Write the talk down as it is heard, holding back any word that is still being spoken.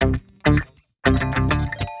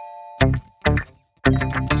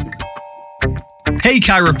Hey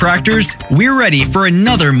chiropractors, we're ready for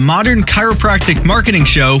another modern chiropractic marketing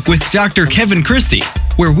show with Dr. Kevin Christie,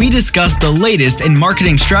 where we discuss the latest in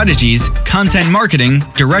marketing strategies, content marketing,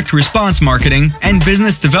 direct response marketing, and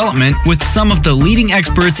business development with some of the leading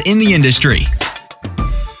experts in the industry.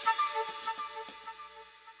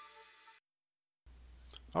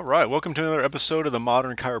 All right, welcome to another episode of the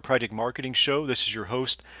Modern Chiropractic Marketing Show. This is your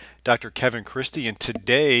host, Dr. Kevin Christie, and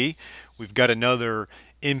today we've got another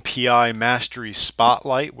MPI Mastery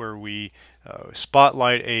Spotlight where we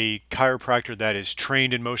spotlight a chiropractor that is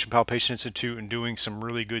trained in Motion Palpation Institute and doing some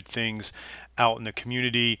really good things out in the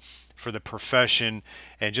community for the profession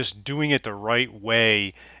and just doing it the right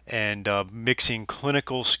way and mixing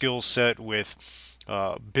clinical skill set with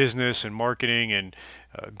business and marketing and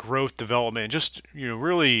growth development, and just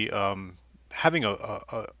really having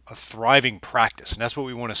a thriving practice. And that's what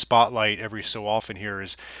we want to spotlight every so often here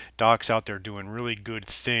is docs out there doing really good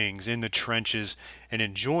things in the trenches and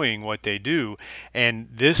enjoying what they do. And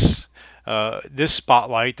this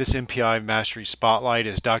spotlight, this MPI Mastery Spotlight,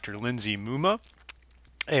 is Dr. Lindsay Mumma.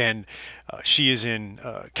 And she is in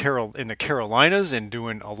the Carolinas and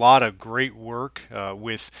doing a lot of great work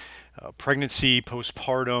with pregnancy,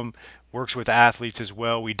 postpartum, works with athletes as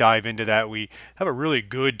well. We dive into that. We have a really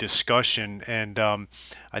good discussion, and I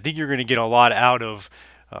think you're going to get a lot out of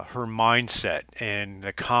her mindset and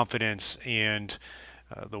the confidence and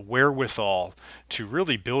the wherewithal to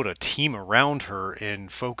really build a team around her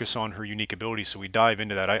and focus on her unique abilities. So we dive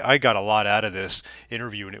into that. I got a lot out of this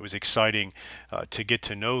interview, and it was exciting to get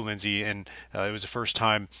to know Lindsay. And it was the first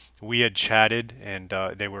time we had chatted, and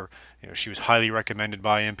she was highly recommended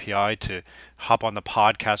by MPI to hop on the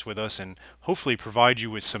podcast with us and hopefully provide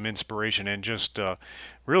you with some inspiration and just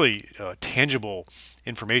really tangible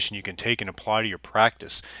information you can take and apply to your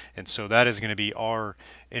practice. And so that is going to be our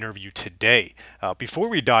interview today. Before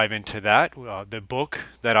we dive into that, the book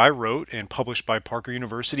that I wrote and published by Parker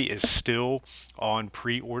University is still on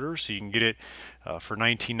pre-order, so you can get it for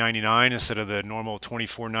 $19.99 instead of the normal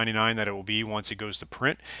 $24.99 that it will be once it goes to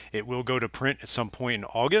print. It will go to print at some point in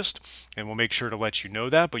August, and we'll make sure to let you know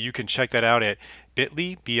that. But you can check that out at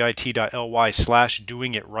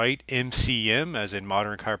bit.ly/doingitright MCM, as in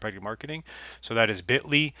Modern Chiropractic Marketing. So that is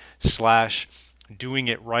bit.ly/Doing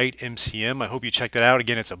It Right MCM. I hope you check that out.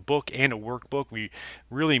 Again, it's a book and a workbook. We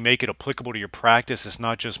really make it applicable to your practice. It's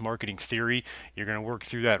not just marketing theory. You're going to work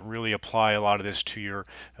through that and really apply a lot of this to your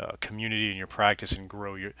community and your practice and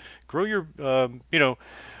grow your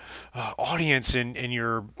audience and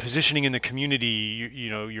your positioning in the community,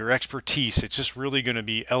 your expertise. It's just really going to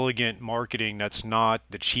be elegant marketing that's not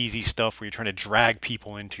the cheesy stuff where you're trying to drag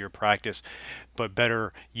people into your practice, but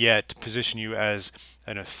better yet, position you as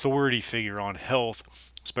an authority figure on health,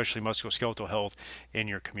 especially musculoskeletal health in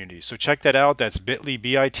your community. So check that out. That's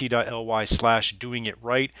bit.ly/Doing It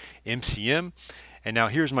Right MCM. And now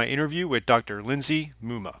here's my interview with Dr. Lindsay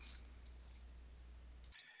Mumma.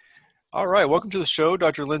 All right, welcome to the show,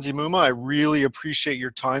 Dr. Lindsay Mumma. I really appreciate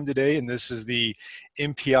your time today, and this is the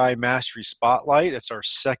MPI Mastery Spotlight. It's our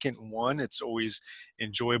second one. It's always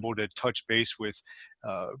enjoyable to touch base with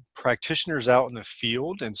practitioners out in the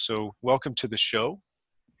field, and so welcome to the show.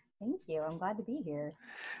 Thank you. I'm glad to be here.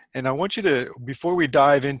 And I want you to, before we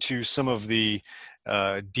dive into some of the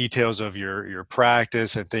details of your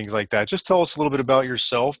practice and things like that, just tell us a little bit about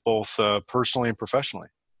yourself, both personally and professionally.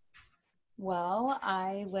 Well,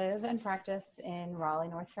 I live and practice in Raleigh,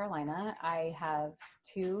 North Carolina. I have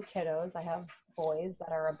two kiddos. I have boys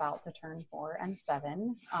that are about to turn 4 and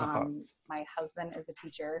 7. My husband is a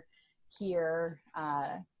teacher here,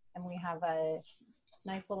 and we have a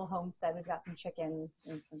nice little homestead. We've got some chickens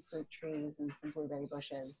and some fruit trees and some blueberry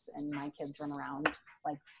bushes, and my kids run around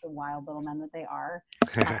like the wild little men that they are.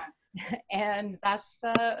 And that's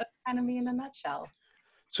kind of me in a nutshell.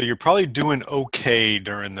 So you're probably doing okay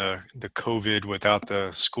during the COVID without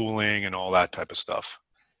the schooling and all that type of stuff.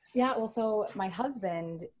 Yeah, well, so my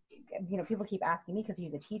husband, people keep asking me because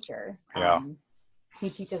he's a teacher. Yeah. He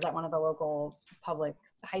teaches at one of the local public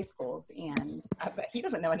high schools, and but he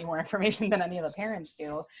doesn't know any more information than any of the parents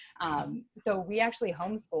do. So we actually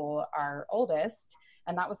homeschool our oldest,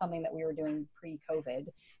 and that was something that we were doing pre-COVID.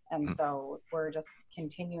 And so we're just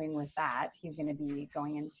continuing with that. He's going to be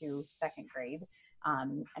going into 2nd grade.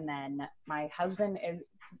 And then my husband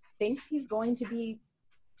thinks he's going to be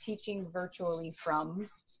teaching virtually from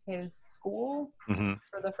his school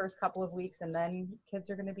for the first couple of weeks, and then kids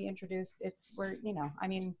are going to be introduced. It's where, I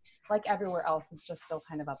mean, like everywhere else, it's just still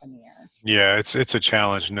kind of up in the air. Yeah, it's a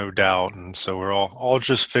challenge, no doubt, and so we're all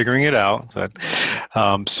just figuring it out. But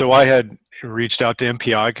so I had reached out to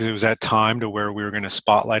MPI because it was that time to where we were going to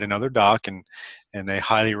spotlight another doc, and they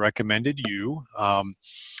highly recommended you.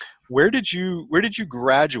 Where did you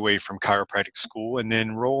graduate from chiropractic school, and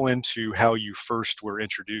then roll into how you first were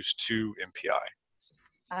introduced to MPI?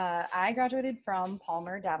 I graduated from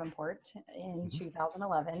Palmer Davenport in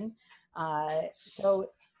 2011. So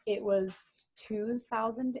it was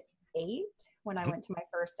 2008 when I went to my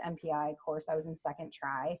first MPI course. I was in second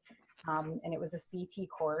try, and it was a CT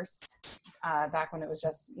course back when it was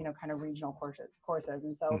just, kind of regional courses.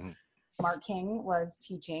 And so Mark King was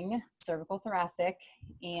teaching cervical thoracic,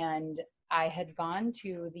 and I had gone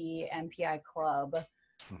to the MPI club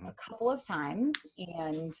a couple of times,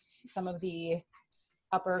 and some of the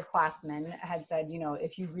upperclassmen had said,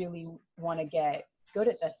 if you really want to get good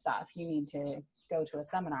at this stuff, you need to go to a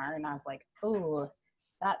seminar. And I was like, oh,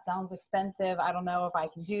 that sounds expensive. I don't know if I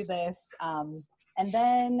can do this. And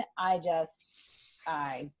then I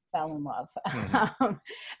fell in love.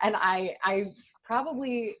 And I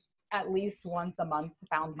probably at least once a month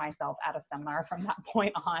found myself at a seminar from that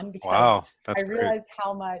point on, because I realized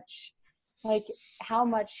great. how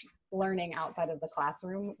much learning outside of the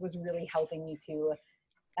classroom was really helping me to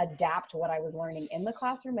adapt what I was learning in the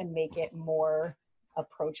classroom and make it more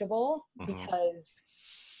approachable. Because,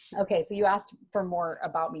 okay, so you asked for more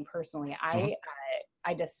about me personally. I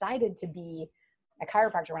decided to be a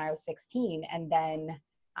chiropractor when I was 16, and then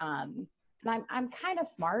I'm kind of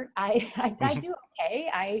smart. I do okay.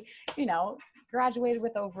 I graduated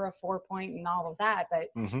with over a 4.0 and all of that, but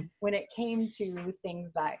when it came to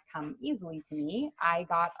things that come easily to me, I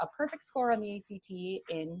got a perfect score on the ACT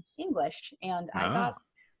in English, and I got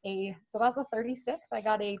so that's a 36. I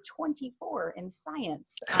got a 24 in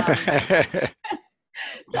science. So,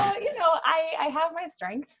 I have my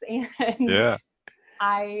strengths, and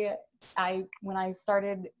I when I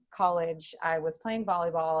started college, I was playing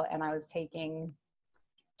volleyball, and I was taking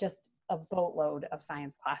just a boatload of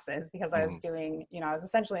science classes because I was doing, I was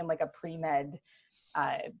essentially in like a pre-med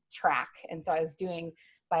track. And so I was doing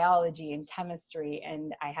biology and chemistry,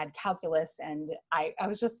 and I had calculus, and I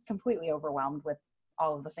was just completely overwhelmed with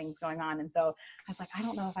all of the things going on. And so I was like, I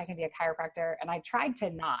don't know if I can be a chiropractor. And I tried to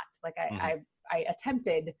not, like I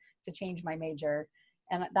attempted to change my major,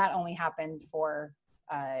 and that only happened for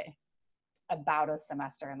about a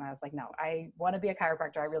semester. And I was like, no, I want to be a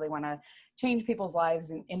chiropractor. I really want to change people's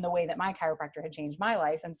lives in the way that my chiropractor had changed my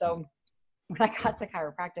life. And so when I got to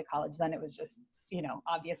chiropractic college, then it was just,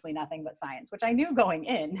 obviously nothing but science, which I knew going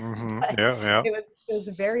in. It was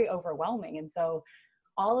very overwhelming. And so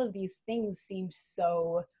all of these things seemed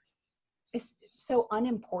so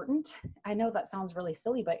unimportant. I know that sounds really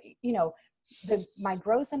silly, but my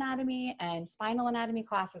gross anatomy and spinal anatomy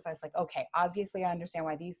classes, I was like, okay, obviously I understand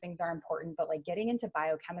why these things are important, but like getting into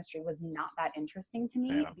biochemistry was not that interesting to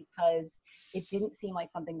me because it didn't seem like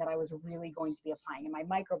something that I was really going to be applying in my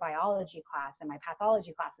microbiology class and my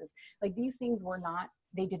pathology classes. Like these things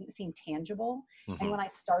they didn't seem tangible. And when I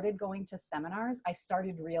started going to seminars, I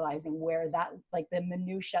started realizing where that, like the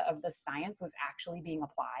minutia of the science was actually being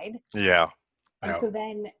applied. And so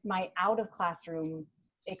then my out of classroom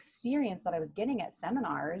experience that I was getting at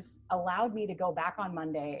seminars allowed me to go back on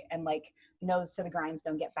Monday and like nose to the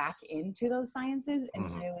grindstone, get back into those sciences and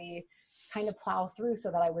really kind of plow through,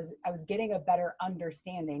 so that I was getting a better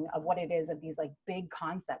understanding of what it is of these like big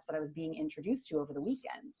concepts that I was being introduced to over the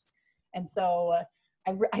weekends. And so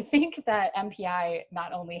I think that MPI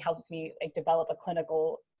not only helped me like develop a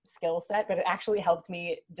clinical skill set, but it actually helped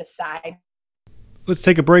me decide. Let's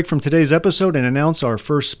take a break from today's episode and announce our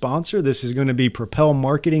first sponsor. This is going to be Propel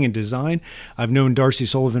Marketing and Design. I've known Darcy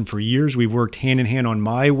Sullivan for years. We've worked hand in hand on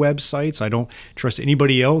my websites. I don't trust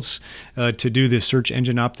anybody else to do this search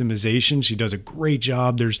engine optimization. She does a great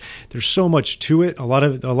job. There's so much to it. A lot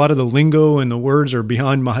of the lingo and the words are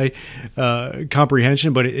beyond my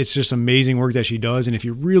comprehension, but it's just amazing work that she does. And if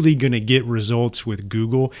you're really going to get results with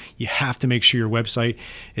Google, you have to make sure your website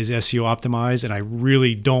is SEO optimized. And I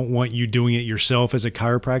really don't want you doing it yourself as a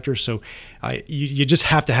chiropractor. So you just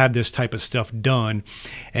have to have this type of stuff done.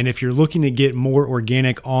 And if you're looking to get more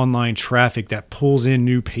organic online traffic that pulls in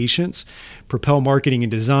new patients, Propel Marketing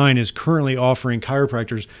and Design is currently offering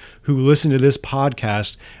chiropractors who listen to this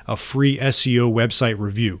podcast a free SEO website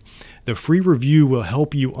review. The free review will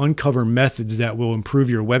help you uncover methods that will improve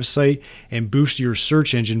your website and boost your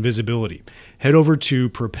search engine visibility. Head over to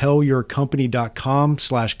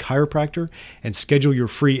propelyourcompany.com/chiropractor and schedule your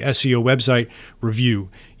free SEO website review.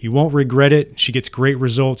 You won't regret it. She gets great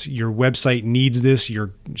results. Your website needs this.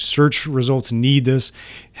 Your search results need this.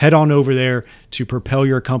 Head on over there to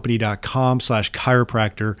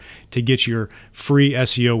propelyourcompany.com/chiropractor to get your free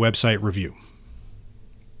SEO website review.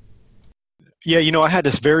 Yeah, I had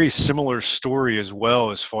this very similar story as well,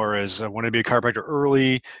 as far as I wanted to be a chiropractor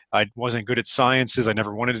early. I wasn't good at sciences. I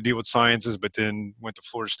never wanted to deal with sciences, but then went to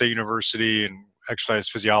Florida State University and exercise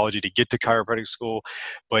physiology to get to chiropractic school.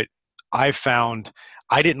 But I found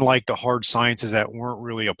I didn't like the hard sciences that weren't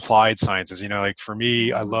really applied sciences. Like for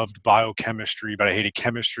me, I loved biochemistry, but I hated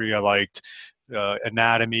chemistry. I liked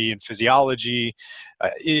anatomy and physiology.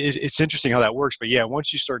 It's interesting how that works. But yeah,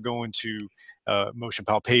 once you start going to motion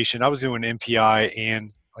palpation, I was doing MPI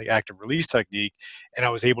and like active release technique, and I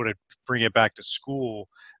was able to bring it back to school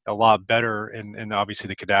a lot better, and obviously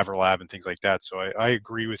the cadaver lab and things like that. So I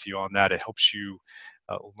agree with you on that. It helps you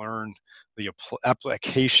learn the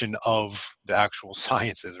application of the actual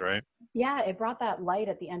sciences, right? Yeah, it brought that light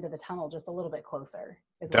at the end of the tunnel just a little bit closer.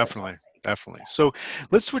 Definitely. Yeah. So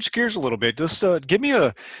let's switch gears a little bit. Just give me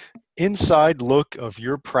a inside look of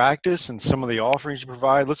your practice and some of the offerings you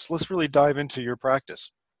provide. Let's really dive into your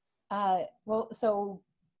practice. Well, so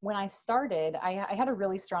when I started, I had a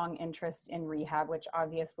really strong interest in rehab, which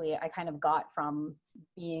obviously I kind of got from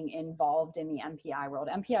being involved in the MPI world.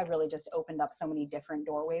 MPI really just opened up so many different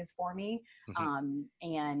doorways for me.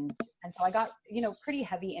 And so I got, pretty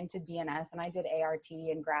heavy into DNS, and I did ART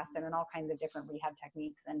and Graston and all kinds of different rehab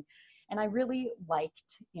techniques. And I really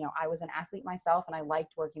liked, I was an athlete myself, and I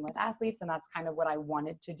liked working with athletes, and that's kind of what I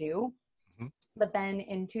wanted to do. But then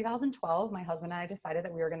in 2012, my husband and I decided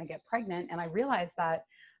that we were going to get pregnant, and I realized that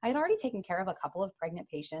I had already taken care of a couple of pregnant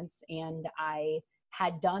patients, and I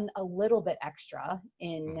had done a little bit extra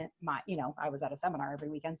in my, I was at a seminar every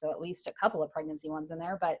weekend, so at least a couple of pregnancy ones in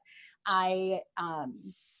there, but I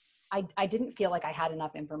didn't feel like I had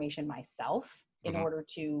enough information myself in order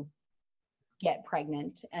to get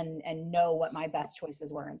pregnant and know what my best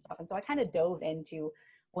choices were and stuff. And so I kind of dove into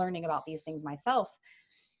learning about these things myself.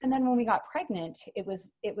 And then when we got pregnant, it was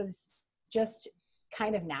just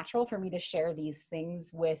kind of natural for me to share these things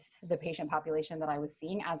with the patient population that I was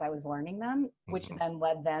seeing as I was learning them, which then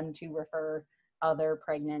led them to refer other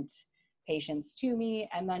pregnant patients to me.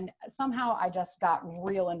 And then somehow I just got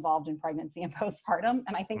real involved in pregnancy and postpartum.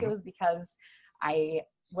 And I think it was because I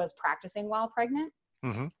was practicing while pregnant.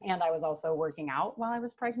 And I was also working out while I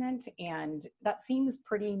was pregnant. And that seems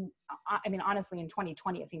pretty, honestly, in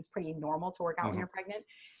 2020, it seems pretty normal to work out when you're pregnant.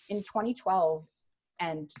 In 2012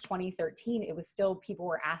 and 2013, it was still, people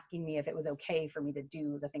were asking me if it was okay for me to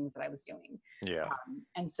do the things that I was doing. Yeah.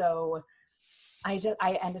 And so I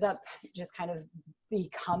ended up just kind of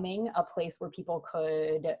becoming a place where people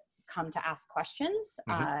could come to ask questions.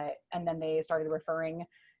 And then they started referring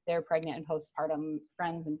their pregnant and postpartum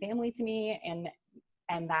friends and family to me.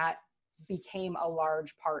 And that became a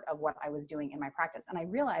large part of what I was doing in my practice. And I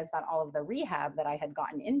realized that all of the rehab that I had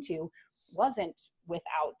gotten into wasn't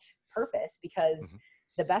without purpose, because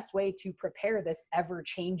the best way to prepare this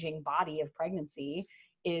ever-changing body of pregnancy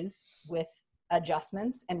is with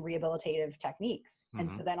adjustments and rehabilitative techniques.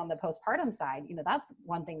 And so then on the postpartum side, that's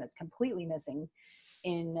one thing that's completely missing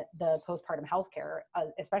in the postpartum healthcare,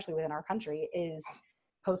 especially within our country, is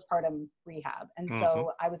postpartum rehab. And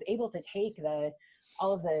so I was able to take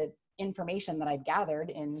all of the information that I'd gathered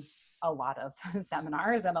in a lot of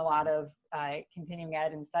seminars and a lot of continuing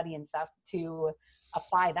ed and study and stuff, to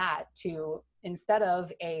apply that to, instead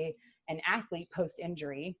of an athlete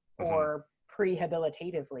post-injury or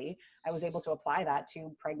prehabilitatively, I was able to apply that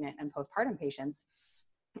to pregnant and postpartum patients,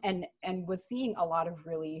 and was seeing a lot of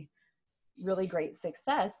really, really great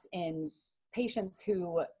success in patients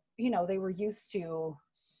who, they were used to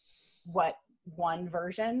what one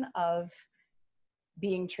version of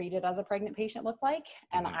being treated as a pregnant patient looked like.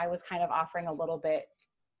 And I was kind of offering a little bit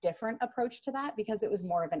different approach to that, because it was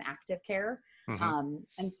more of an active care.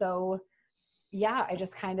 And so, yeah, I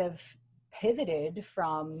just kind of pivoted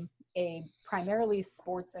from a primarily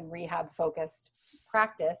sports and rehab focused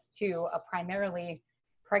practice to a primarily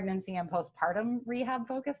pregnancy and postpartum rehab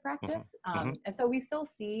focused practice. And so we still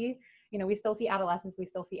see, we still see adolescents, we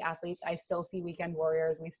still see athletes, I still see weekend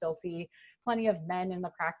warriors, we still see plenty of men in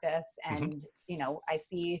the practice. And, I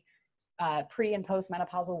see pre and post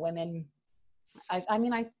menopausal women.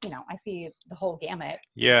 I see the whole gamut.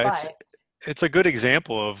 Yeah. It's a good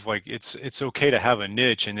example of, like, it's okay to have a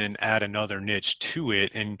niche and then add another niche to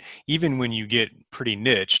it. And even when you get pretty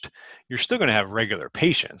niched, you're still going to have regular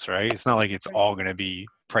patients, right? It's not like it's all going to be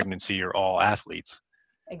pregnancy or all athletes.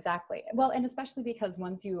 Exactly. Well, and especially because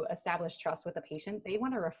once you establish trust with a patient, they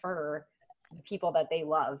want to refer the people that they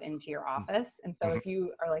love into your office. And so if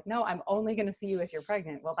you are like, no, I'm only going to see you if you're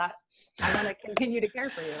pregnant, well, that I want to continue to care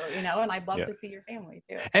for you, and I'd love to see your family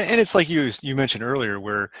too. And it's like you mentioned earlier,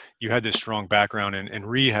 where you had this strong background in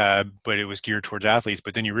rehab, but it was geared towards athletes.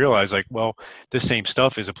 But then you realize, like, well, this same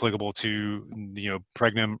stuff is applicable to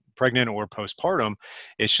pregnant or postpartum.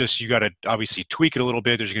 It's just you got to obviously tweak it a little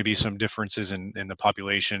bit. There's going to be some differences in the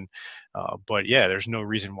population, but yeah, there's no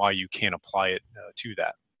reason why you can't apply it to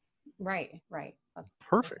that. Right. That's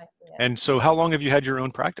perfect. And so, how long have you had your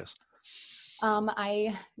own practice?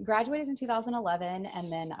 I graduated in 2011,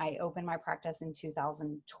 and then I opened my practice in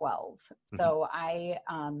 2012. So so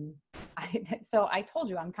I told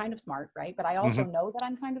you I'm kind of smart, right? But I also know that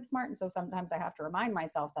I'm kind of smart, and so sometimes I have to remind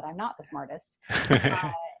myself that I'm not the smartest.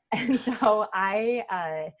 And so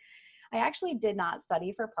I actually did not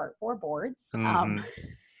study for Part 4 boards, and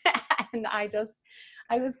I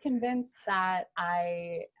was convinced that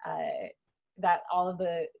that all of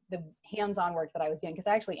the hands-on work that I was doing, because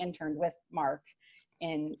I actually interned with Mark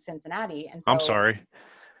in Cincinnati. And so, I'm sorry.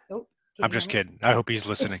 Oh, I'm just kidding. I hope he's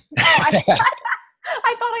listening. I thought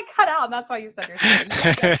I cut out, and that's why you said you're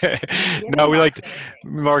kidding. No, we like to,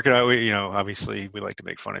 Mark and I, obviously we like to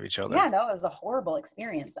make fun of each other. Yeah, no, it was a horrible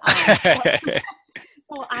experience.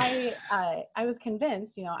 So I was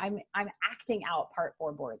convinced, I'm acting out Part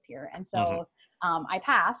 4 boards here. And so I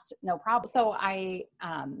passed, no problem. So I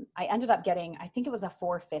ended up getting, I think it was a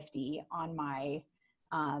 450 on my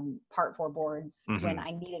Part 4 boards when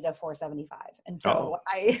I needed a 475. And so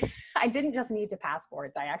I didn't just need to pass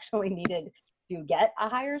boards. I actually needed to get a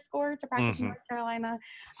higher score to practice in North Carolina.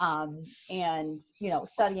 And,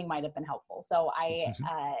 studying might've been helpful. So I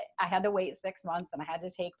had to wait 6 months, and I had to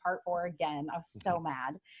take Part 4 again. I was so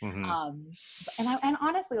mad. And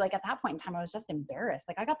honestly, like at that point in time, I was just embarrassed.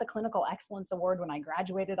 Like I got the Clinical Excellence Award when I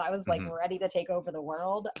graduated. I was like ready to take over the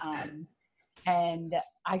world. And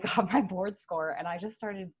I got my board score, and I just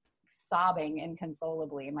started sobbing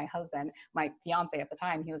inconsolably. My husband, my fiance at the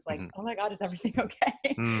time, he was like, oh my God, is everything okay?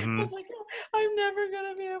 I was like, oh, I'm never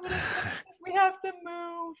going to be able to do this. We have to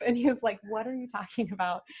move. And he was like, what are you talking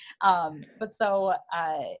about? But so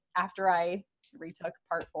after I retook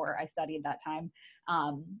Part 4, I studied that time.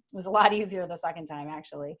 It was a lot easier the second time,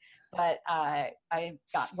 actually. But I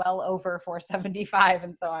got well over 475.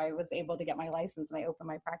 And so I was able to get my license, and I opened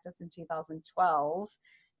my practice in 2012.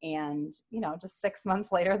 And, just 6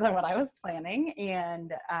 months later than what I was planning.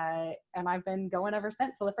 And I've been going ever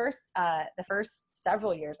since. So the first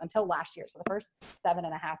several years until last year, so the first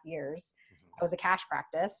 7.5 years, I was a cash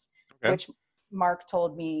practice, which Mark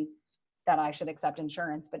told me that I should accept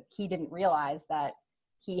insurance, but he didn't realize that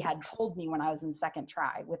he had told me when I was in second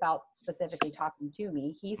try, without specifically talking to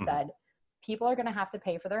me. He said, people are going to have to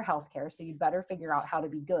pay for their healthcare, so you better figure out how to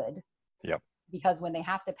be good. Yep. Because when they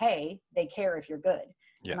have to pay, they care if you're good.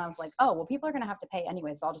 Yeah. And I was like, oh, well, people are going to have to pay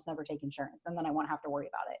anyway, so I'll just never take insurance, and then I won't have to worry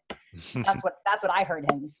about it. That's what I heard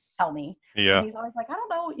him tell me. Yeah. And he's always like, I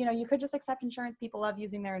don't know, you could just accept insurance. People love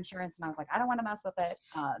using their insurance. And I was like, I don't want to mess with it.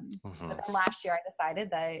 But then last year I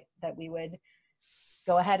decided that we would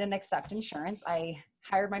go ahead and accept insurance. I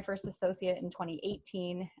hired my first associate in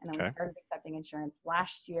 2018, and then we started accepting insurance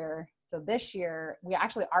last year. So this year we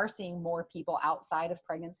actually are seeing more people outside of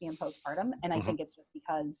pregnancy and postpartum. And I think it's just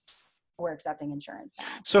because we're accepting insurance now.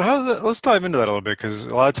 So let's dive into that a little bit, because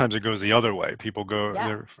a lot of times it goes the other way. People go,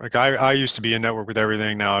 like I used to be in network with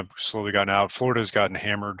everything. Now I've slowly gotten out. Florida's gotten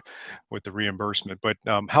hammered with the reimbursement. But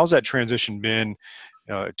how's that transition been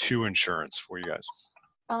to insurance for you guys?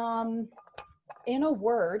 In a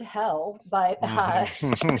word, hell. But but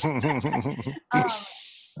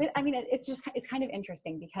I mean, it's kind of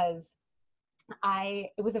interesting, because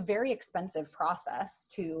it was a very expensive process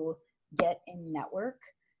to get in network.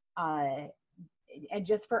 And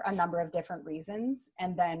just for a number of different reasons.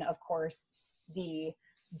 And then of course the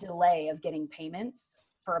delay of getting payments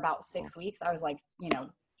for about 6 weeks, I was like,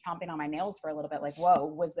 chomping on my nails for a little bit, like, whoa,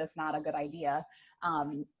 was this not a good idea?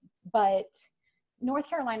 But North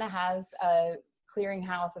Carolina has a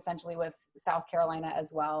clearinghouse essentially with South Carolina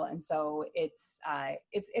as well. And so it's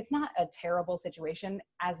not a terrible situation,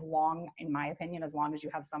 as long, in my opinion, as long as you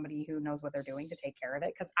have somebody who knows what they're doing to take care of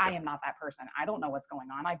it. Cause I am not that person. I don't know what's going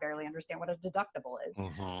on. I barely understand what a deductible is.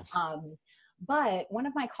 But one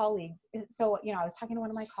of my colleagues, so, I was talking to one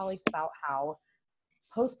of my colleagues about how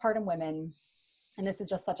postpartum women, and this is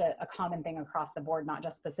just such a common thing across the board, not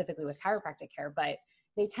just specifically with chiropractic care, but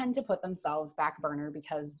they tend to put themselves back burner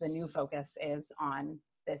because the new focus is on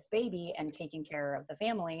this baby and taking care of the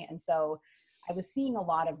family. And so I was seeing a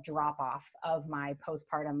lot of drop off of my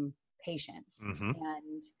postpartum patients.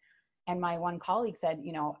 And my one colleague said,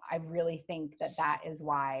 I really think that is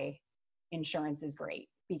why insurance is great,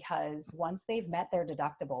 because once they've met their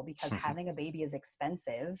deductible, because having a baby is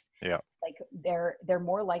expensive, Yeah. like they're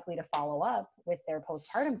more likely to follow up with their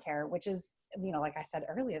postpartum care, which is, like I said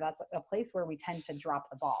earlier, that's a place where we tend to drop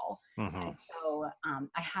the ball. And so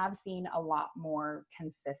I have seen a lot more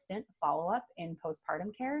consistent follow-up in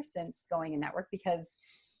postpartum care since going in network, because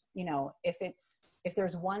if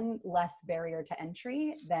there's one less barrier to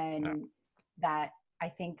entry, then that I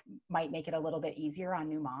think might make it a little bit easier on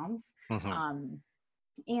new moms.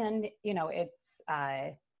 And it's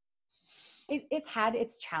had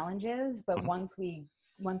its challenges, but once we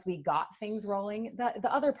got things rolling,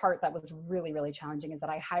 the other part that was really, really challenging is that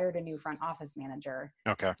I hired a new front office manager.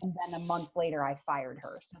 Okay. And then a month later I fired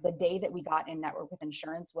her. So the day that we got in network with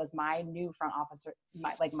insurance was my new front officer,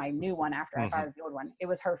 my new one after I fired the old one. It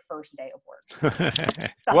was her first day of work.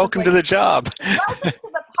 So Welcome to the job. Welcome to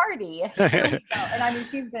the party. Here we go. And I mean,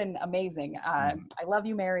 she's been amazing. I love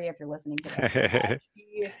you, Mary, if you're listening to this.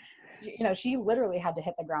 She literally had to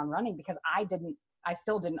hit the ground running, because I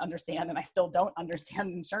still didn't understand, and I still don't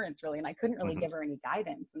understand insurance really. And I couldn't really give her any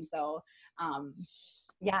guidance. And so,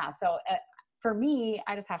 for me,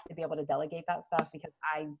 I just have to be able to delegate that stuff, because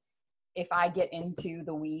if I get into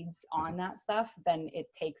the weeds on that stuff, then it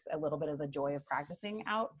takes a little bit of the joy of practicing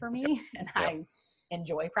out for me. And I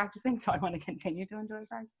enjoy practicing, so I want to continue to enjoy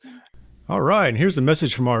practicing. All right, and here's a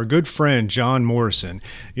message from our good friend, John Morrison.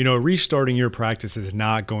 Restarting your practice is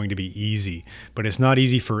not going to be easy, but it's not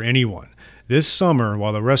easy for anyone. This summer,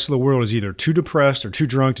 while the rest of the world is either too depressed or too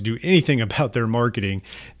drunk to do anything about their marketing,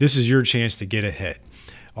 this is your chance to get ahead.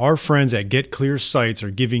 Our friends at Get Clear Sites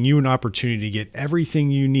are giving you an opportunity to get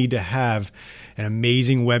everything you need to have an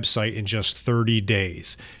amazing website in just 30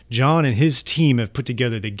 days. John and his team have put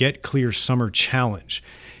together the Get Clear Summer Challenge.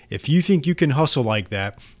 If you think you can hustle like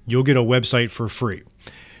that, you'll get a website for free.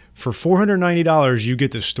 For $490, you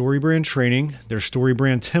get the StoryBrand training, their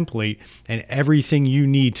StoryBrand template, and everything you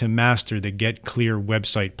need to master the Get Clear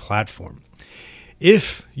website platform.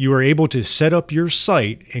 If you are able to set up your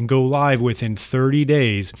site and go live within 30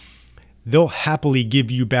 days, they'll happily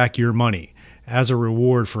give you back your money as a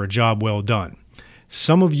reward for a job well done.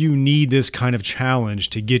 Some of you need this kind of challenge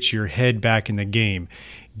to get your head back in the game.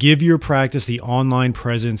 Give your practice the online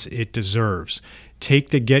presence it deserves.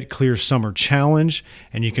 Take the Get Clear Summer Challenge,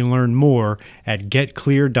 and you can learn more at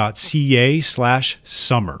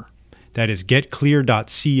getclear.ca/summer. That is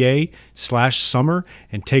getclear.ca/summer,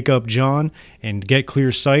 and take up John and Get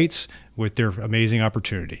Clear Sites with their amazing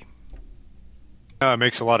opportunity. It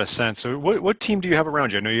makes a lot of sense. So what team do you have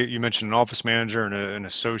around you? I know you mentioned an office manager and an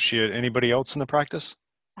associate. Anybody else in the practice?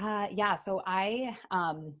 So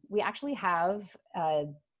we actually have a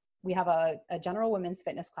general women's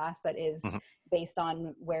fitness class that is based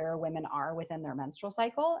on where women are within their menstrual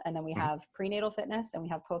cycle. And then we have prenatal fitness, and we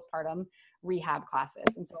have postpartum rehab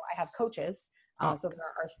classes. And so I have coaches. So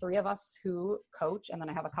there are 3 of us who coach, and then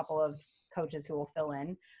I have a couple of coaches who will fill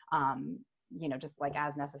in, just like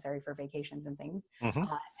as necessary for vacations and things.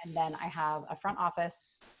 And then I have a front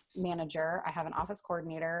office manager, I have an office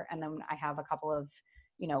coordinator, and then I have a couple of,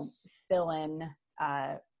 fill-in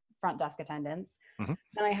front desk attendants. Then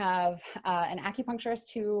I have an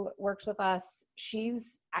acupuncturist who works with us. She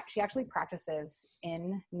actually practices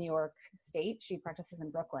in New York State. She practices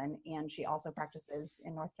in Brooklyn, and she also practices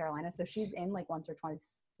in North Carolina. So she's in like once or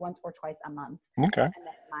twice a month. Okay. And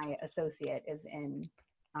then my associate is in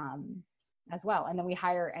as well. And then we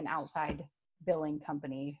hire an outside billing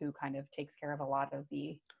company who kind of takes care of a lot of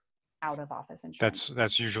the out of office insurance.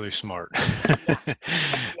 That's usually smart. Yeah.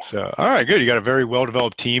 So, all right, good. You got a very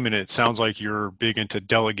well-developed team, and it sounds like you're big into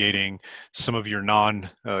delegating some of your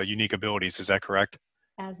unique abilities. Is that correct?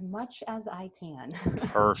 As much as I can.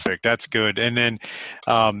 Perfect. That's good. And then,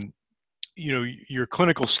 your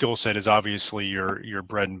clinical skill set is obviously your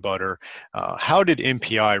bread and butter. How did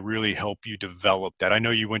MPI really help you develop that? I know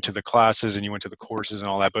you went to the classes and you went to the courses and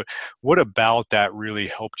all that, but what about that really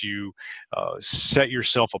helped you set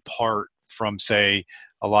yourself apart from, say,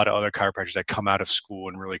 a lot of other chiropractors that come out of school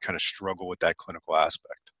and really kind of struggle with that clinical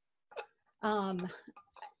aspect?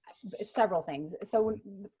 Several things. So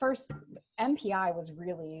first, MPI was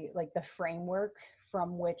really like the framework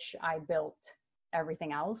from which I built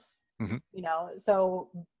everything else. So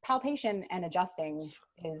palpation and adjusting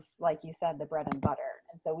is, like you said, the bread and butter.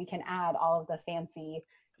 And so we can add all of the fancy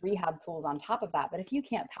rehab tools on top of that. But if you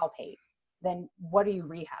can't palpate, then what are you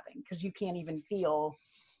rehabbing? Because you can't even feel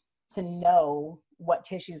to know what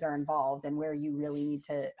tissues are involved and where you really need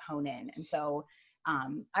to hone in. And so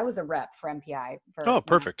I was a rep for MPI.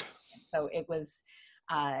 Perfect. So it was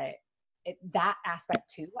that aspect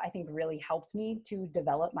too, I think really helped me to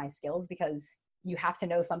develop my skills, because you have to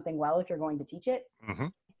know something well if you're going to teach it. Mm-hmm.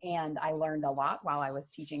 And I learned a lot while I was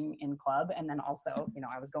teaching in club. And then also,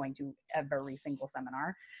 I was going to every single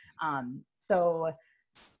seminar. So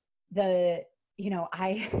I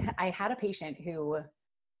had a patient who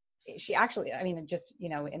she actually, just,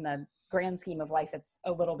 in the grand scheme of life, it's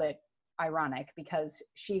a little bit ironic because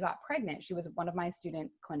she got pregnant. She was one of my student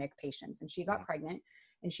clinic patients, and she got pregnant,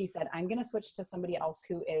 and she said, I'm going to switch to somebody else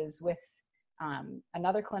who is with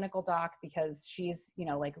another clinical doc because she's,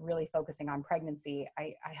 really focusing on pregnancy.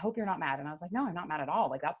 I hope you're not mad. And I was like, no, I'm not mad at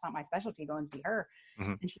all. Like, that's not my specialty. Go and see her.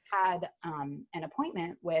 Mm-hmm. And she had an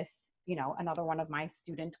appointment with, another one of my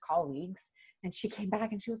student colleagues. And she came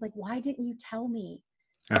back and she was like, why didn't you tell me?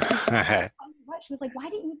 What? She was like, why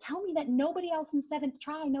didn't you tell me that nobody else in seventh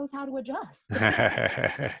try knows how to adjust?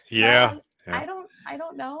 Yeah. I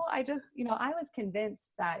don't know. I just, I was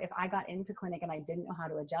convinced that if I got into clinic and I didn't know how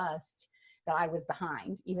to adjust, that I was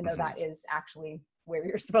behind, even though that is actually where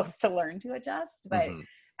you're supposed to learn to adjust. But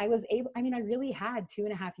I was able, I really had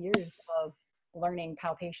 2.5 years of learning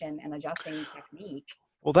palpation and adjusting technique.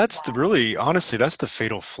 Well, that's honestly, that's the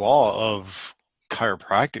fatal flaw of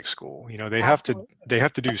chiropractic school. They have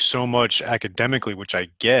to do so much academically, which I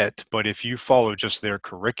get, but if you follow just their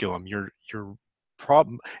curriculum, your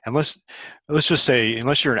problem, let's just say,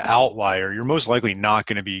 unless you're an outlier, you're most likely not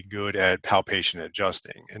going to be good at palpation and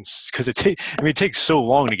adjusting. And because it takes so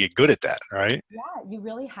long to get good at that, right? Yeah, you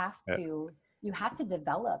really have to. You have to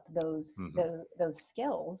develop those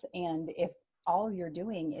skills, and if all you're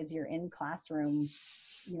doing is you're in classroom,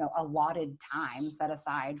 allotted time set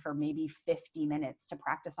aside for maybe 50 minutes to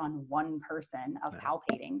practice on one person of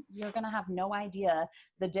palpating, you're going to have no idea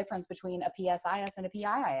the difference between a PSIS and a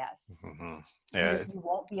PIIS. Yeah. You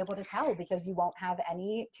won't be able to tell because you won't have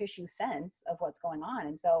any tissue sense of what's going on.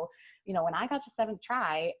 And so, when I got to seventh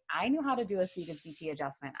try, I knew how to do a seated CT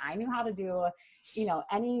adjustment. I knew how to do,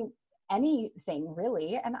 anything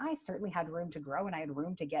really. And I certainly had room to grow and I had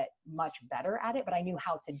room to get much better at it, but I knew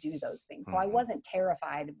how to do those things. So I wasn't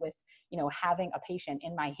terrified with, having a patient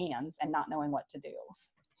in my hands and not knowing what to do.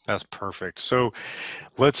 That's perfect. So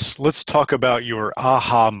let's talk about your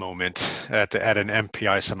aha moment at an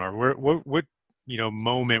MPI seminar. What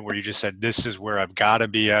moment where you just said, this is where I've got to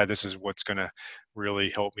be at. This is what's going to really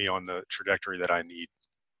help me on the trajectory that I need.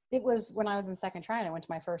 It was when I was in second try and I went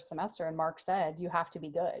to my first semester, and Mark said, you have to be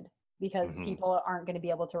good, because people aren't going to be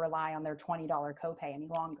able to rely on their $20 copay any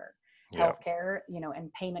longer. Healthcare,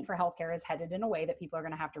 and payment for healthcare is headed in a way that people are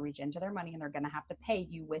going to have to reach into their money, and they're going to have to pay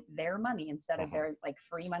you with their money instead of their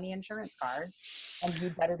free money insurance card. And you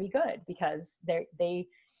better be good, because they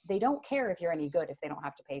don't care if you're any good if they don't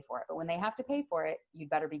have to pay for it. But when they have to pay for it, you'd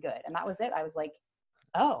better be good. And that was it. I was like,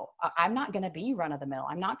 oh, I'm not going to be run of the mill.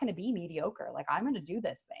 I'm not going to be mediocre. Like, I'm going to do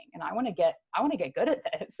this thing, and I want to get good at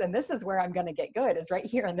this. And this is where I'm going to get good, is right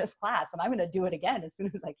here in this class. And I'm going to do it again as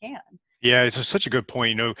soon as I can. Yeah, it's such a good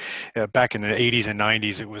point. Back in the 80s and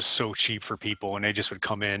 90s, it was so cheap for people and they just would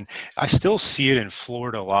come in. I still see it in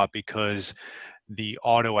Florida a lot because the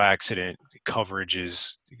auto accident coverage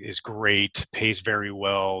is great, pays very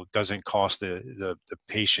well, doesn't cost the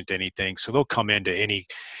patient anything. So they'll come into any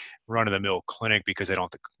run-of-the-mill clinic because it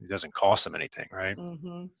doesn't cost them anything, right?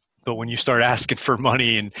 But when you start asking for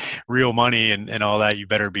money and real money and all that, you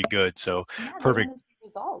better be good. So perfect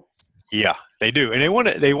results. Yeah, they do, and they want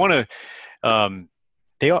to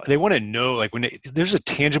know, like, there's a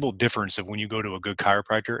tangible difference of when you go to a good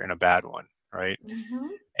chiropractor and a bad one, right?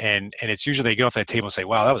 And it's usually they get off that table and say,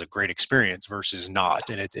 wow, that was a great experience, versus not.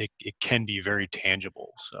 And it can be very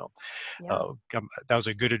tangible. So that was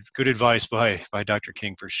a good advice by Dr.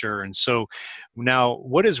 King for sure. And so now,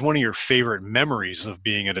 what is one of your favorite memories of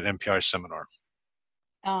being at an MPI seminar?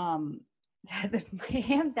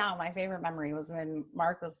 Hands down, my favorite memory was when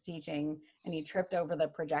Mark was teaching and he tripped over the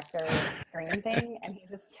projector screen thing, and he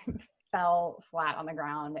just fell flat on the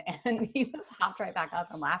ground, and he just hopped right back up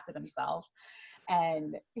and laughed at himself.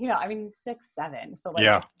 And he's 6'7", so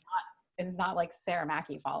it's not like Sarah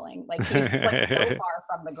Mackey falling. Like, he's like so far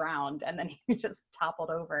from the ground, and then he just toppled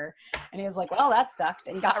over, and he was like, well, that sucked,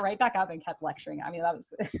 and he got right back up and kept lecturing. That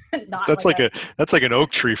was not that's like an oak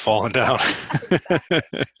tree falling down.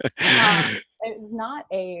 It's not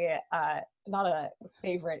a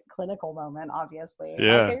favorite clinical moment, obviously.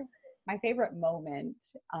 My favorite moment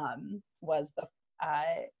was the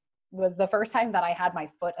first time that I had my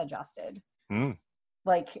foot adjusted.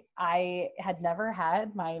 Like, I had never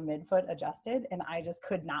had my midfoot adjusted, and I just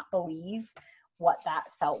could not believe what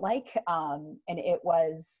that felt like. And I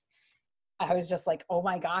was just like, oh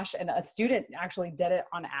my gosh. And a student actually did it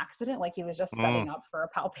on accident. Like, he was just setting up for a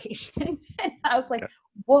palpation. And I was like,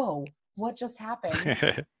 whoa, what just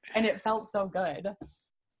happened? And it felt so good.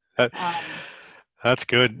 That- Um, That's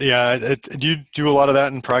good. Yeah. Do you do a lot of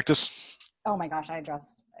that in practice? oh my gosh, I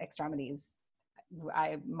adjust extremities.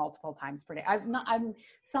 I multiple times per day. I'm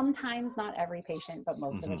sometimes, not every patient, but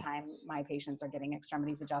most of the time my patients are getting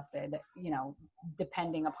extremities adjusted,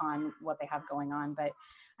 depending upon what they have going on. But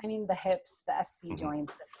I mean, the hips, the SC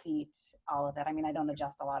joints, the feet, all of it. I mean, I don't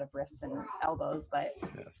adjust a lot of wrists and elbows, but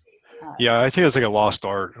Yeah, I think it's like a lost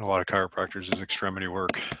art in a lot of chiropractors is extremity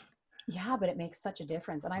work. yeah, but it makes such a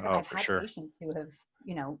difference. And Oh, I've for had sure. patients who have,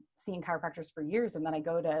 seen chiropractors for years, and then I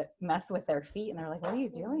go to mess with their feet and they're like, what are you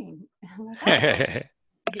doing? And I'm like, oh,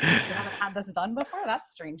 you haven't had this done before?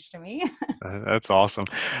 That's strange to me. That's awesome.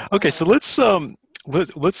 Okay, so let's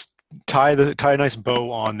tie a nice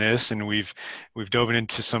bow on this, and we've dove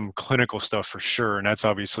into some clinical stuff for sure, and that's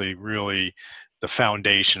obviously really the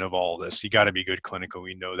foundation of all this. You got to be good clinical,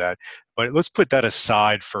 we know that. But let's put that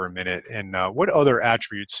aside for a minute. And what other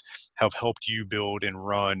attributes have helped you build and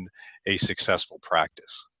run a successful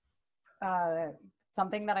practice?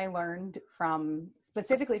 Something that I learned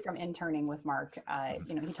specifically from interning with Mark,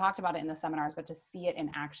 he talked about it in the seminars, but to see it in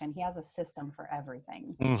action, he has a system for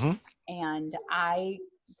everything. Mm-hmm. And I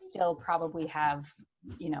still probably have,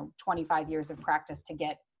 25 years of practice to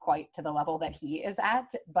get quite to the level that he is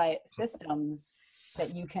at, but systems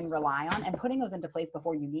that you can rely on and putting those into place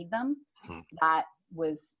before you need them, that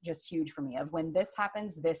was just huge for me. Of when this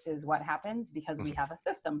happens, this is what happens, because we have a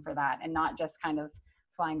system for that, and not just kind of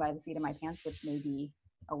flying by the seat of my pants, which may be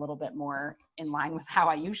a little bit more in line with how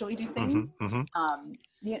I usually do things.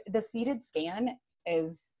 The seated scan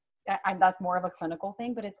that's more of a clinical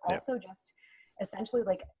thing, but it's also just essentially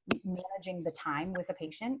like managing the time with a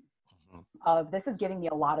patient of, this is giving me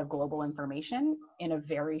a lot of global information in a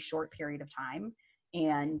very short period of time.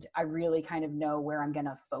 And I really kind of know where I'm going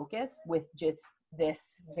to focus with just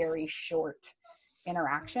this very short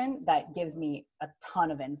interaction that gives me a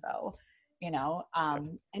ton of info,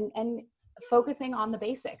 and focusing on the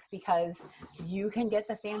basics, because you can get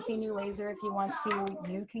the fancy new laser if you want to,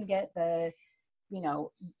 you can get the,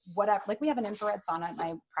 whatever, like we have an infrared sauna at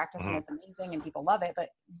my practice and it's amazing and people love it, but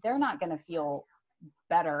they're not going to feel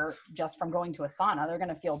better just from going to a sauna. They're going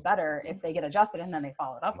to feel better if they get adjusted and then they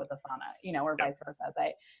follow it up with a sauna, or vice versa.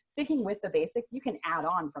 But sticking with the basics, you can add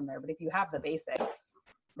on from there. But if you have the basics,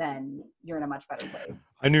 then you're in a much better place.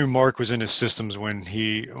 I knew Mark was in his systems when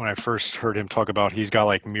I first heard him talk about he's got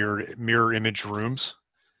like mirror image rooms.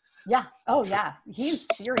 Yeah. Oh yeah. He's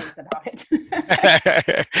serious about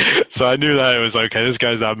it. So I knew that it was okay. This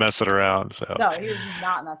guy's not messing around. So no, he was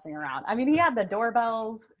not messing around. I mean, he had the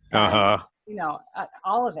doorbells, and,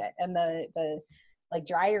 all of it, and the like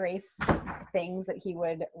dry erase things that he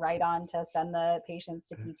would write on to send the patients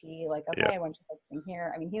to PT. Like, okay, I want you fixing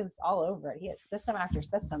here. I mean, he was all over it. He had system after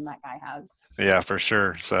system, that guy has. Yeah, for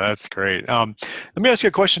sure. So that's great. Let me ask you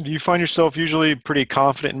a question. Do you find yourself usually pretty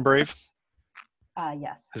confident and brave?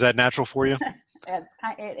 Yes. Is that natural for you?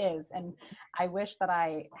 It is. And I wish that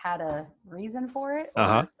I had a reason for it, or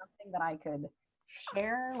something that I could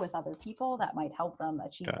share with other people that might help them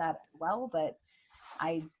achieve that as well. But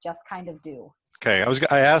I just kind of do. Okay,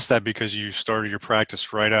 I asked that because you started your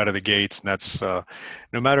practice right out of the gates, and that's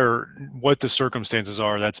no matter what the circumstances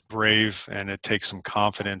are, that's brave and it takes some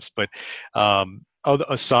confidence. But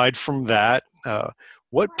aside from that,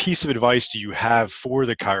 what piece of advice do you have for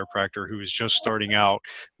the chiropractor who is just starting out,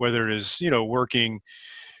 whether it is working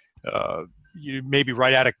maybe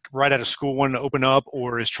right out of school, wanting to open up,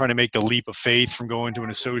 or is trying to make the leap of faith from going to an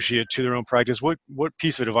associate to their own practice? What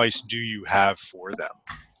piece of advice do you have for them?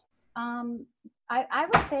 I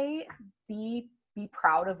would say be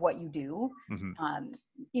proud of what you do,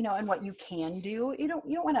 and what you can do. You don't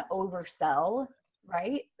want to oversell,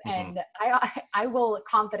 right? And I will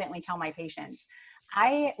confidently tell my patients,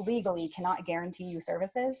 I legally cannot guarantee you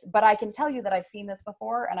services, but I can tell you that I've seen this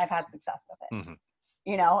before and I've had success with it.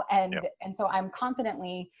 And so I'm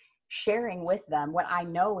confidently sharing with them what I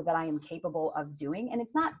know that I am capable of doing. And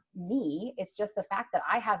it's not me, it's just the fact that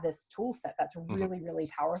I have this tool set that's really, really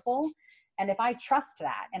powerful. And if I trust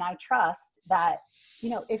that, and I trust that,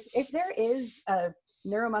 if there is a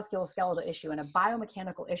neuromusculoskeletal issue and a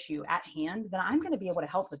biomechanical issue at hand, then I'm going to be able to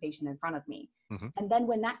help the patient in front of me. And then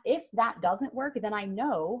if that doesn't work, then I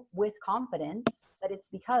know with confidence that it's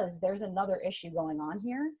because there's another issue going on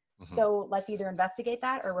here. So let's either investigate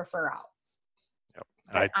that or refer out.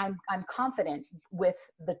 But I'm confident with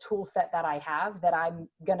the tool set that I have that I'm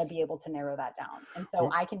going to be able to narrow that down. And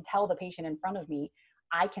so I can tell the patient in front of me,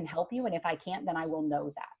 I can help you. And if I can't, then I will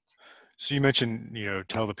know that. So you mentioned,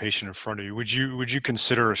 tell the patient in front of you. Would you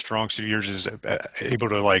consider a strong suit of yours is able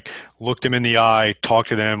to like look them in the eye, talk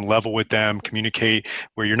to them, level with them, communicate,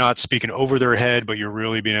 where you're not speaking over their head, but you're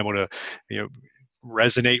really being able to, you know,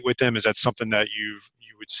 resonate with them? Is that something that you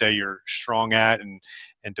would say you're strong at and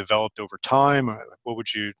developed over time? What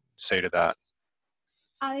would you say to that?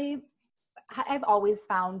 I I've always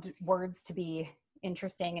found words to be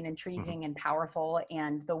interesting and Hmm. intriguing and powerful,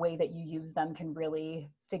 and the way that you use them can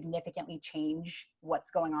really significantly change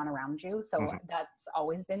what's going on around you. So Hmm. that's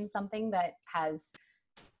always been something that has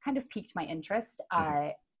kind of piqued my interest. Hmm.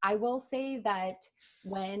 I will say that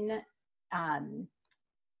when um,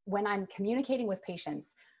 when I'm communicating with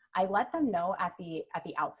patients, I let them know at the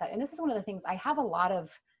outset. And this is one of the things, I have a lot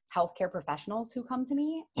of healthcare professionals who come to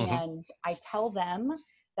me, Hmm. and I tell them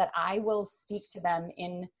that I will speak to them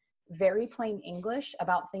in very plain English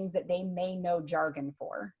about things that they may know jargon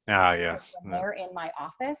for. Ah, yeah. Because when Yeah. they're in my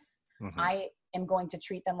office, Hmm. I am going to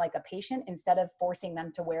treat them like a patient instead of forcing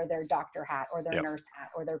them to wear their doctor hat or their Yeah. nurse hat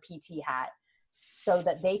or their PT hat, so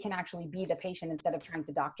that they can actually be the patient instead of trying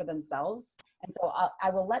to doctor themselves. And so I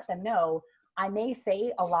will let them know, I may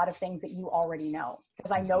say a lot of things that you already know,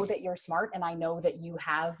 because I know Hmm. that you're smart and I know that you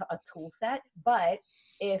have a tool set. But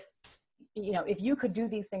if if you could do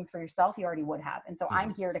these things for yourself, you already would have. And so I'm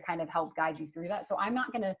Hmm. here to kind of help guide you through that. So I'm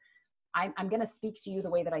going to speak to you the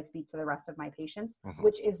way that I speak to the rest of my patients, Hmm.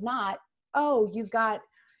 which is not, oh, you've got,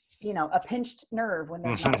 a pinched nerve, when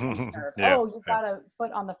there's not a pinched nerve. Yeah. Oh, you've Yeah. got a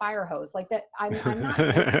foot on the fire hose. Like that, I'm not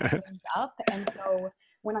making things up. And so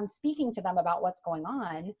when I'm speaking to them about what's going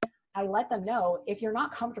on, I let them know, if you're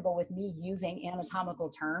not comfortable with me using anatomical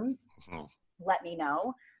terms, Mhm. let me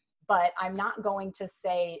know. But I'm not going to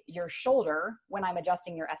say your shoulder when I'm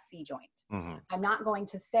adjusting your SC joint. Mhm. I'm not going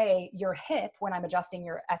to say your hip when I'm adjusting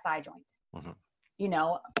your SI joint. Mhm.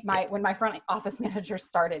 Yeah. When my front office manager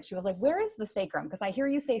started, she was like, "Where is the sacrum? Because I hear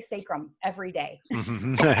you say sacrum every day."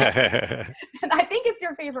 Mhm. And I think it's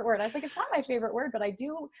your favorite word. I was like, "It's not my favorite word, but I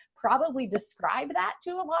do probably describe that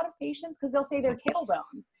to a lot of patients, because they'll say their Mhm.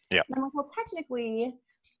 tailbone." Yeah. And I'm like, "Well, technically,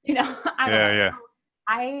 I don't Yeah, know." yeah. So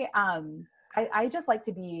I just like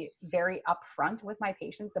to be very upfront with my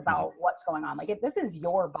patients Mhm. about what's going on. Like, if this is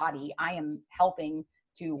your body, I am helping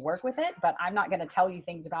to work with it, but I'm not going to tell you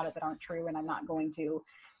things about it that aren't true, and I'm not going to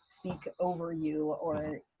speak over you, Mhm.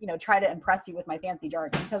 or try to impress you with my fancy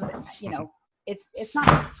jargon, because Mhm. it's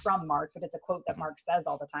not from Mark, but it's a quote that Mhm. Mark says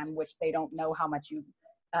all the time, which they don't know how much you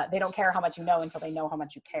they don't care how much you know until they know how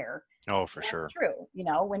much you care. Oh, for And that's sure. true.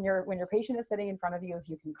 When your patient is sitting in front of you, if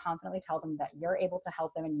you can confidently tell them that you're able to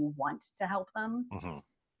help them and you want to help them, Mhm.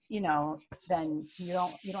 you know, then you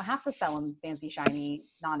don't have to sell them fancy, shiny,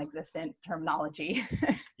 non-existent terminology.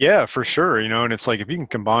 Yeah, for sure. And it's like if you can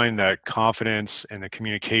combine that confidence and the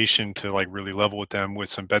communication to like really level with them with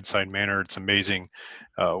some bedside manner, it's amazing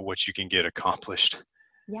what you can get accomplished.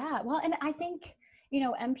 Yeah, well, and I think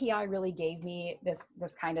MPI really gave me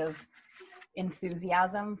this kind of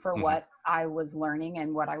enthusiasm for Hmm. what I was learning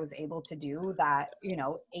and what I was able to do, that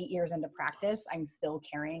 8 years into practice, I'm still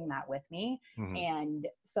carrying that with me. Hmm. And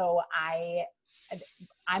so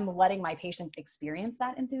I'm letting my patients experience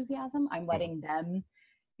that enthusiasm. I'm Hmm. letting them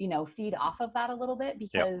feed off of that a little bit,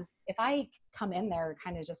 Yeah. because if I come in there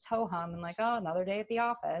kind of just ho hum and like, oh, another day at the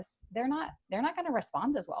office, they're not going to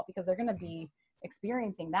respond as well, because they're going to be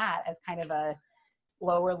experiencing that as kind of a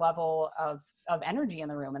lower level of energy in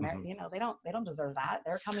the room. And they're Hmm. they don't deserve that.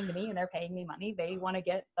 They're coming to me and they're paying me money. They want to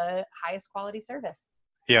get the highest quality service.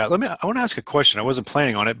 Yeah. I want to ask a question. I wasn't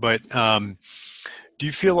planning on it, but do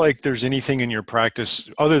you feel like there's anything in your practice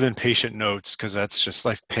other than patient notes, because that's just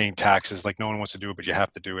like paying taxes, like no one wants to do it, but you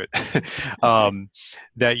have to do it,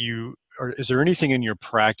 that you, or is there anything in your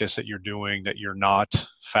practice that you're doing that you're not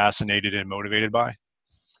fascinated and motivated by?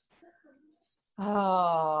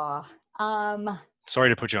 Oh, Sorry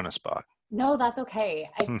to put you on a spot. no, that's okay.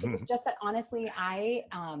 It's just that, honestly,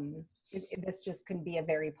 this just could be a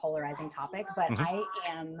very polarizing topic, but Hmm. I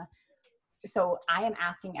am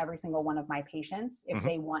asking every single one of my patients if Hmm.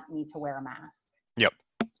 they want me to wear a mask, Yep.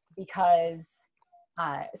 because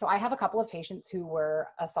so I have a couple of patients who were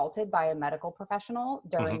assaulted by a medical professional Hmm.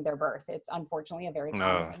 during their birth. It's unfortunately a very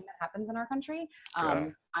common Uh, thing that happens in our country.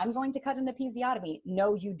 God. I'm going to cut an episiotomy.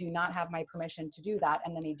 No, you do not have my permission to do that.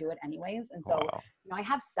 And then they do it anyways. And so, Wow. I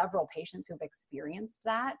have several patients who've experienced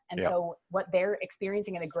that. And Yeah. so what they're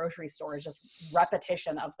experiencing in a grocery store is just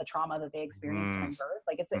repetition of the trauma that they experienced Mm-hmm. during birth.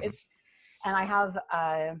 Like, and I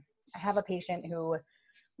have a patient who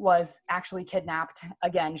was actually kidnapped.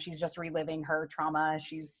 Again, she's just reliving her trauma.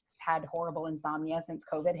 She's had horrible insomnia since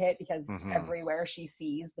COVID hit because everywhere she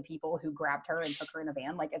sees the people who grabbed her and took her in a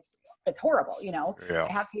van, like it's horrible, you know. Yeah.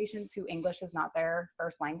 I have patients who English is not their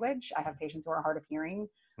first language. I have patients who are hard of hearing.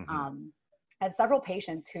 I had several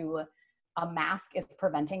patients who a mask is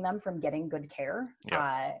preventing them from getting good care.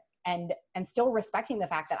 And still respecting the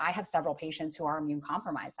fact that I have several patients who are immune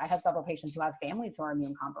compromised. I have several patients who have families who are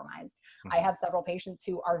immune compromised. I have several patients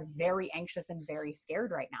who are very anxious and very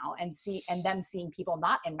scared right now, and them seeing people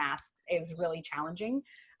not in masks is really challenging.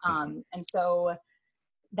 And so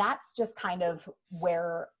that's just kind of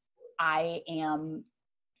where I am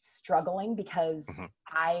struggling, because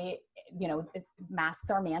masks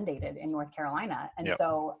are mandated in North Carolina. And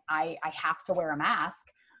so I have to wear a mask,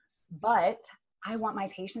 but I want my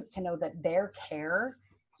patients to know that their care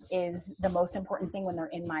is the most important thing when they're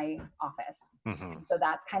in my office. So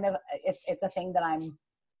that's kind of, it's a thing that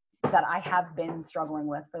I have been struggling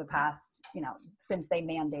with for the past, since they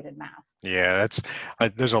mandated masks. Yeah,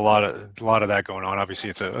 there's a lot of that going on. Obviously,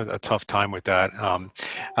 it's a tough time with that.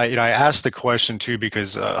 I asked the question too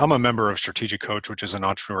because I'm a member of Strategic Coach, which is an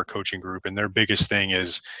entrepreneur coaching group, and their biggest thing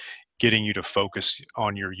is getting you to focus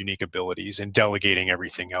on your unique abilities and delegating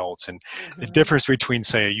everything else. And the difference between,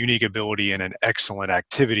 say, a unique ability and an excellent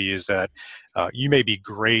activity is that you may be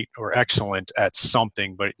great or excellent at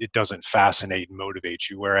something, but it doesn't fascinate and motivate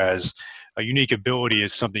you. Whereas a unique ability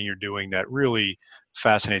is something you're doing that really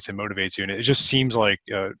fascinates and motivates you. And it just seems like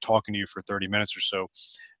talking to you for 30 minutes or so,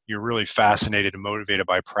 you're really fascinated and motivated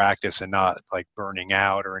by practice and not like burning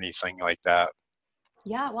out or anything like that.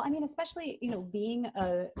 Yeah. Well, I mean, especially, being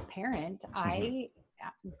a parent, and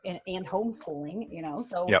homeschooling,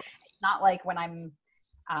 so it's not like when I'm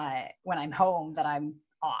home that I'm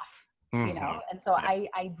off, and so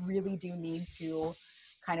I really do need to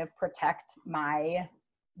kind of protect my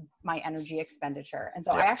energy expenditure. And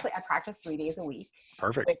so I practice 3 days a week.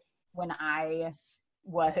 Perfect. When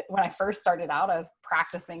I first started out, I was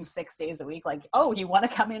practicing 6 days a week. Like, oh, you want to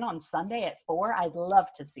come in on Sunday at 4? I'd love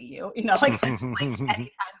to see you. Anytime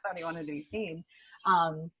somebody wanted to be seen.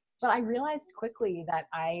 But I realized quickly that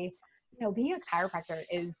being a chiropractor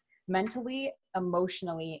is mentally,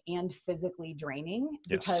 emotionally, and physically draining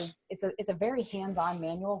because it's a very hands-on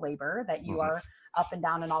manual labor that you are up and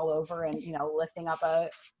down and all over, and lifting up a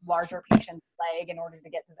larger patient's leg in order to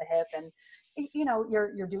get to the hip, and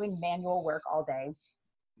you're doing manual work all day.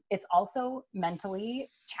 It's also mentally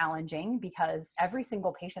challenging because every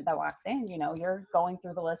single patient that walks in, you're going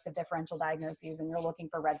through the list of differential diagnoses and you're looking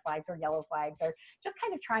for red flags or yellow flags, or just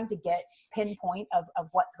kind of trying to get pinpoint of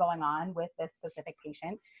what's going on with this specific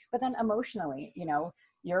patient. But then emotionally,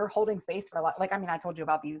 you're holding space for a lot. Like, I mean, I told you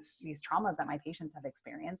about these traumas that my patients have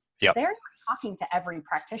experienced. Yep. They're not talking to every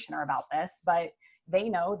practitioner about this, but they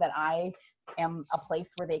know that I am a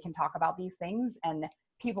place where they can talk about these things. And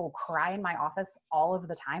people cry in my office all of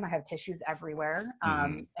the time. I have tissues everywhere.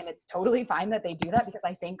 And it's totally fine that they do that, because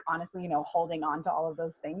I think honestly, holding on to all of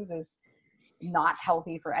those things is not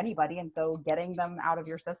healthy for anybody. And so getting them out of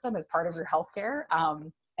your system is part of your healthcare.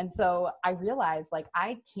 And so I realized, like,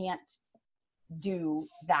 I can't do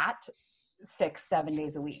that 6-7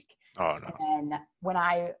 days a week. Oh no. And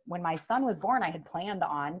when my son was born, I had planned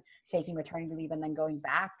on taking maternity leave and then going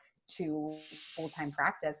back to full-time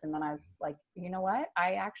practice. And then I was like, you know what?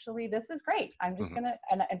 this is great. I'm just gonna,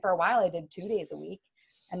 and for a while I did 2 days a week.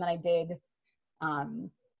 And then I did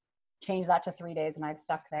change that to 3 days, and I've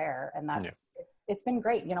stuck there. And it's been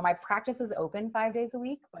great. My practice is open 5 days a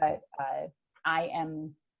week, but I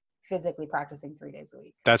am physically practicing 3 days a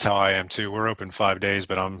week. That's how I am too. We're open 5 days,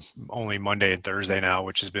 but I'm only Monday and Thursday now,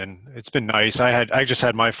 which it's been nice. I just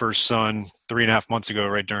had my first son 3.5 months ago,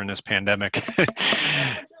 right during this pandemic.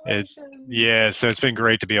 So it's been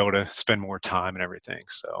great to be able to spend more time and everything.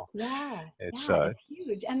 So it's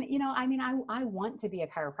huge. And I want to be a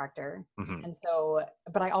chiropractor, and so,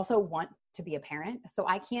 but I also want to be a parent. So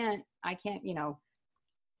I can't I can't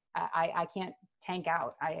tank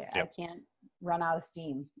out. I can't run out of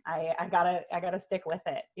steam. I gotta stick with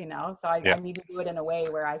it, so I need to do it in a way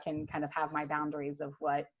where I can kind of have my boundaries of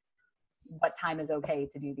what time is okay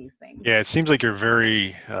to do these things. Yeah. It seems like you're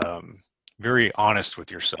very, very honest with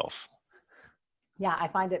yourself. Yeah. I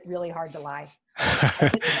find it really hard to lie. I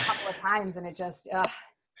did it a couple of times and it just,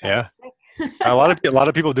 a lot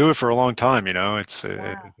of people do it for a long time,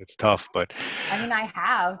 it's tough, but I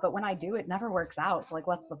have, but when I do, it never works out. So like,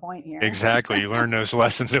 what's the point here? Exactly. You learn those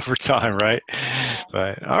lessons over time, right?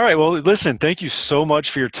 But all right. Well, listen, thank you so much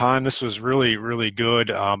for your time. This was really, really good.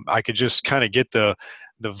 I could just kind of get the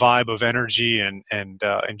the vibe of energy and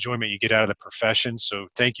enjoyment you get out of the profession. So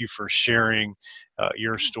thank you for sharing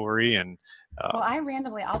your story. And well,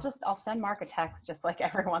 I'll send Mark a text just like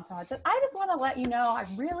every once in a while. I just want to let you know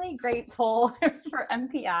I'm really grateful for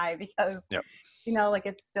MPI because, yep. Like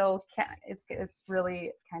it's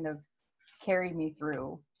really kind of carried me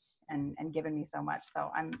through and given me so much.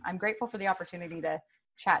 So I'm grateful for the opportunity to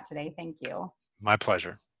chat today. Thank you. My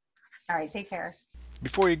pleasure. All right, take care.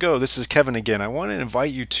 Before you go, this is Kevin again. I want to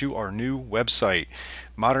invite you to our new website,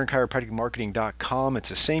 modernchiropracticmarketing.com. It's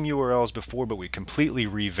the same URL as before, but we completely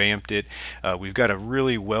revamped it. We've got a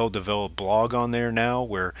really well-developed blog on there now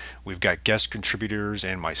where we've got guest contributors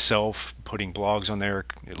and myself putting blogs on there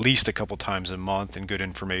at least a couple times a month and good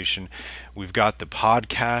information. We've got the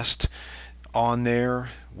podcast on there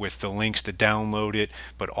with the links to download it,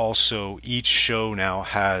 but also each show now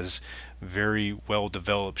has very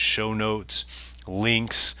well-developed show notes,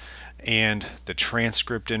 links, and the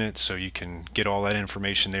transcript in it, so you can get all that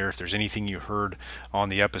information there. If there's anything you heard on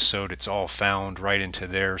the episode, it's all found right into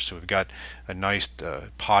there. So we've got a nice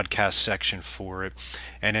podcast section for it.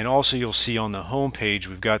 And then also you'll see on the homepage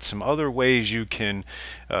we've got some other ways you can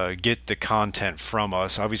get the content from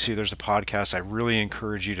us. Obviously there's a podcast. I really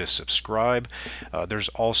encourage you to subscribe. There's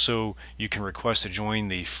also, you can request to join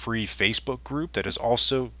the free Facebook group that is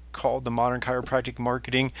also called the Modern Chiropractic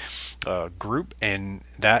Marketing group, and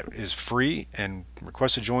that is free and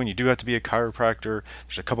request to join. You do have to be a chiropractor.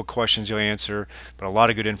 There's a couple questions you'll answer, but a lot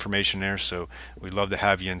of good information there, so we'd love to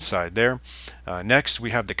have you inside there. Next, we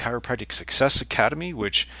have the Chiropractic Success Academy,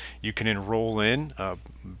 which you can enroll in.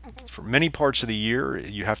 For many parts of the year,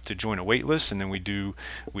 you have to join a wait list, and then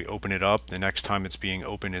we open it up. The next time it's being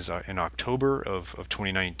open is in October of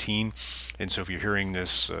 2019, and so if you're hearing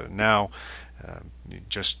this now,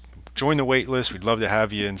 just join the wait list. We'd love to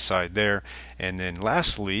have you inside there. And then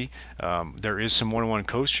lastly, there is some one-on-one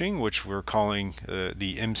coaching, which we're calling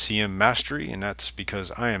the MCM Mastery, and that's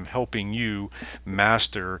because I am helping you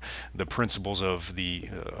master the principles of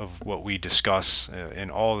what we discuss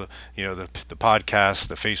in all the podcast,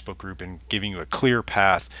 the Facebook group, and giving you a clear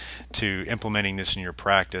path to implementing this in your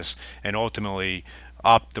practice and ultimately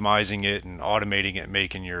optimizing it and automating it,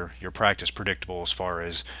 making your practice predictable as far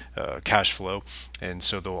as cash flow. And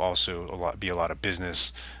so there'll also be a lot of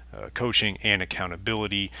business coaching and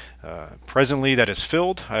accountability. Presently that is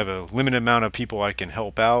filled. I have a limited amount of people I can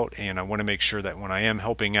help out, and I want to make sure that when I am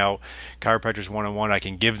helping out chiropractors one-on-one, I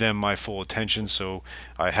can give them my full attention. So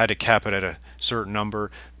I had to cap it at a certain number,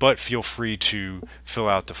 but feel free to fill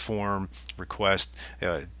out the form request.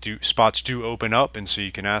 Spots do open up, and so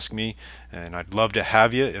you can ask me, and I'd love to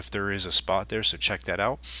have you if there is a spot there, so check that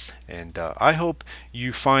out. And I hope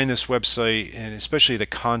you find this website, and especially the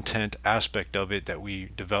content aspect of it that we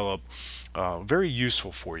develop, very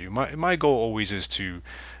useful for you. My goal always is to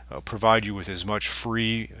provide you with as much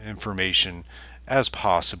free information as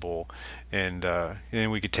possible, and then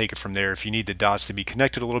we could take it from there. If you need the dots to be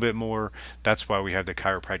connected a little bit more, that's why we have the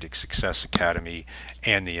Chiropractic Success Academy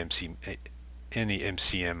and the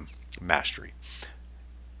MCM Mastery.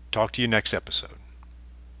 Talk to you next episode.